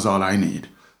 that was all I need.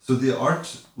 So the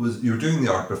art you were doing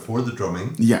the art before the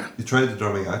drumming. Yeah. You tried the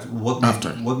drumming out. What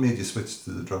made you switch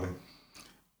to the drumming?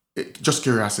 Just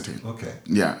curiosity. Okay.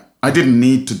 Yeah. I didn't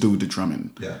need to do the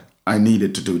drumming. Yeah. I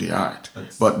needed to do the art.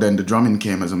 But then the drumming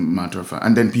came as a matter of fact.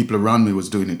 And then people around me was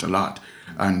doing it a lot.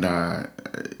 And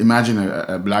imagine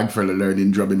a black fella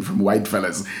learning drumming from white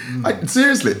fellas.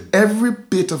 Seriously, every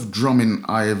bit of drumming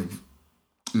I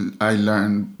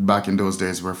learned back in those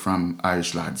days were from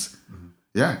Irish lads.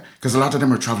 Yeah, because a lot of them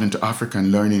were traveling to Africa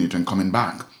and learning it and coming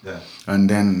back. Yeah. And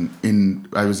then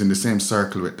I was in the same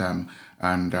circle with them,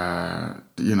 and a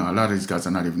lot of these guys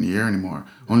are not even here anymore.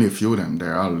 Only a few of them.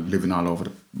 They're all living all over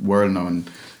the world now and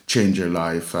change their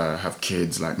life, have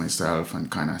kids like myself,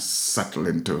 and kind of settle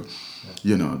into,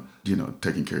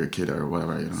 taking care of your kid or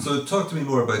whatever. So talk to me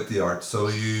more about the art. So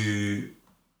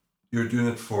you're doing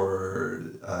it for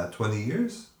 20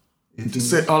 years?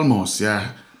 Say almost,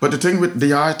 yeah. But the thing with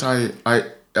the art,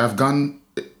 I've gone,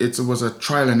 it was a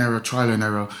trial and error,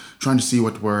 trying to see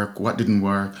what worked, what didn't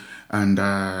work. And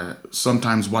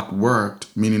sometimes what worked,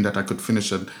 meaning that I could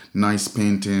finish a nice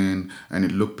painting and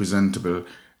it looked presentable,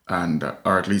 and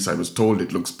or at least I was told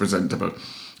it looks presentable.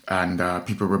 And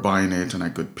people were buying it, and I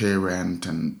could pay rent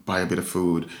and buy a bit of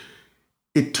food.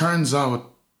 It turns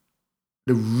out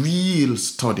the real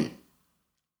study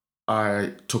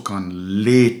I took on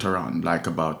later on, like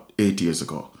about 8 years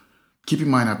ago. Keep in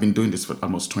mind, I've been doing this for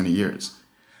almost 20 years.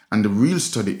 And the real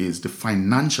study is the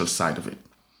financial side of it.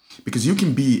 Because you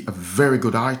can be a very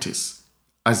good artist,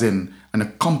 as in an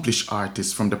accomplished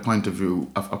artist from the point of view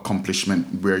of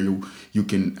accomplishment, where you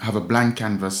can have a blank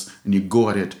canvas and you go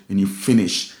at it and you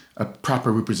finish a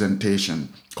proper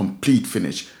representation, complete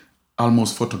finish,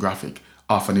 almost photographic,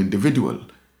 of an individual.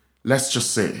 Let's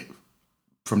just say,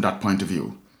 from that point of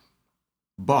view.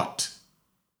 But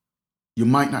you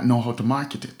might not know how to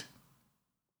market it.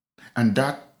 And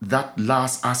that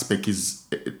last aspect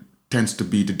tends to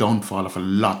be the downfall of a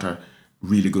lot of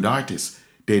really good artists.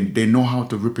 They know how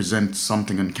to represent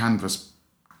something on canvas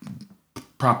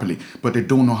properly, but they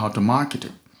don't know how to market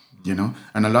it,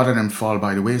 And a lot of them fall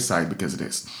by the wayside because of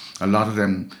this. A lot of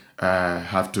them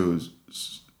have to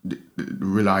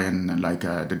rely on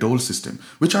the dole system,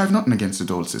 which I have nothing against the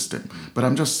dole system, but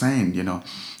I'm just saying,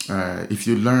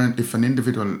 if an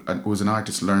individual who's an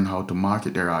artist learn how to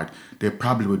market their art, they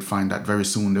probably would find that very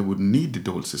soon they wouldn't need the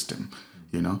dole system.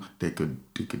 They could.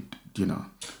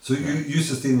 So you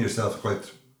sustain yourself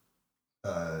quite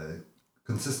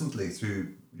consistently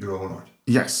through your own art.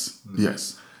 Yes,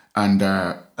 yes, and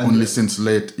only since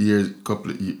 8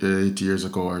 years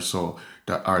ago or so,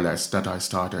 that I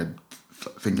started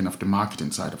thinking of the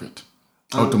marketing side of it,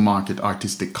 how to market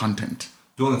artistic content.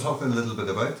 Do you want to talk a little bit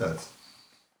about that?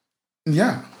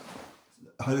 Yeah.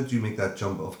 How did you make that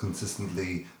jump of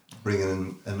consistently bringing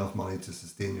in enough money to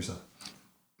sustain yourself?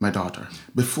 My daughter.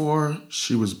 Before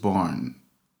she was born,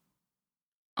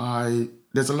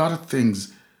 there's a lot of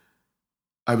things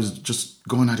I was just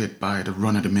going at it by the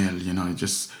run of the mill,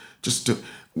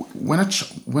 when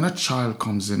a child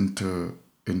comes into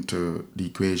the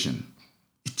equation,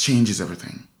 it changes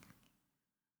everything.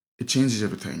 It changes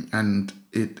everything, and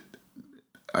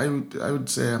I would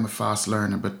say I'm a fast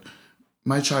learner, but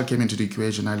my child came into the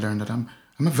equation. I learned that I'm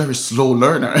a very slow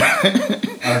learner.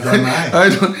 I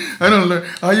don't learn.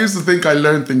 I used to think I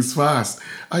learn things fast.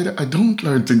 I don't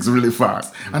learn things really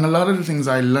fast, and a lot of the things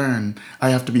I learn,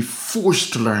 I have to be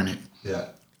forced to learn it. Yeah,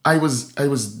 I was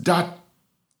that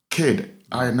kid,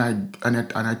 and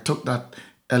I took that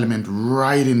element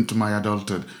right into my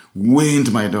adulthood, way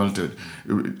into my adulthood.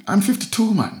 I'm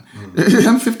 52, man.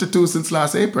 I'm 52 since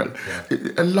last April. Yeah.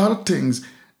 A lot of things,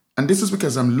 and this is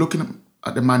because I'm looking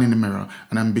at the man in the mirror,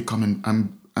 and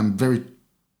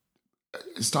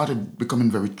started becoming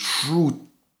very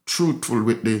truthful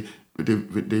with the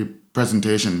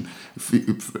presentation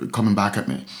coming back at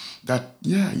me. That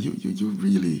you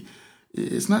really.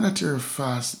 It's not that you're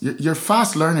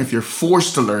fast learner if you're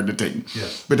forced to learn the thing.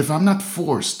 Yes. But if I'm not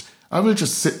forced, I will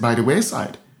just sit by the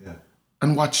wayside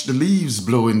and watch the leaves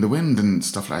blow in the wind and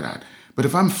stuff like that. But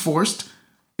if I'm forced,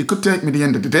 it could take me the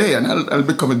end of the day and I'll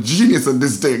become a genius at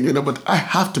this thing, but I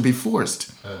have to be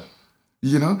forced.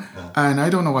 And I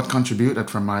don't know what contributed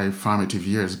from my formative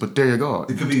years, but there you go.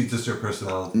 It could be just your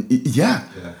personality. Yeah.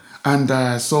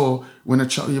 And so when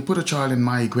you put a child in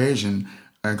my equation,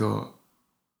 I go,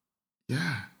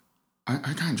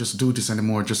 I can't just do this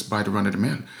anymore just by the run of the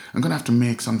mill. I'm going to have to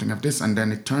make something of this. And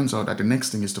then it turns out that the next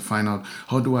thing is to find out,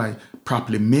 how do I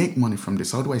properly make money from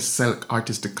this? How do I sell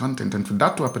artistic content? And for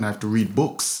that to happen, I have to read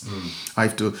books. I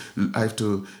have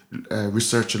to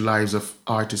research the lives of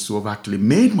artists who have actually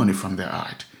made money from their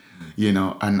art.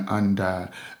 And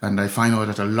I find out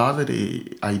that a lot of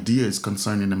the ideas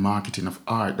concerning the marketing of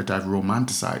art that I've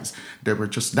romanticized, they were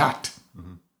just that.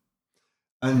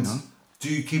 And do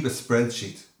you keep a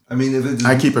spreadsheet? I mean,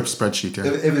 I keep a spreadsheet. Yeah.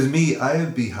 If it was me, I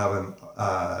would be having.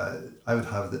 I would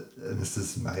have and this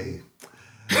is my.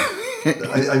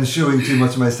 I'm showing too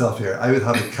much of myself here. I would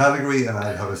have a category and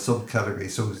I'd have a subcategory.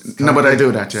 So no, but I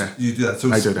do that. Yeah, you do that.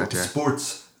 So I do that. Yeah,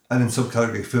 sports and then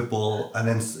subcategory football and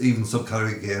then even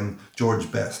subcategory again George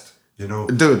Best.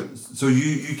 Dude. So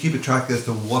you keep a track as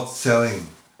to what's selling.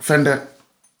 Fender,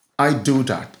 I do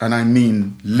that, and I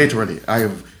mean literally. I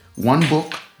have one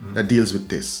book that deals with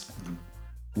this.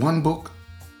 One book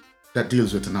that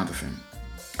deals with another thing.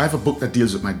 I have a book that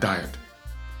deals with my diet.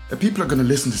 The people are going to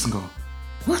listen to this and go,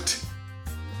 what?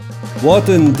 What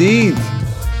indeed?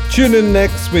 Tune in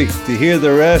next week to hear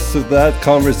the rest of that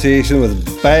conversation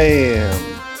with Bam.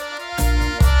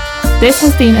 This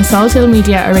has been a Salt Hill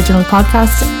Media original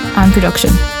podcast and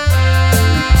production.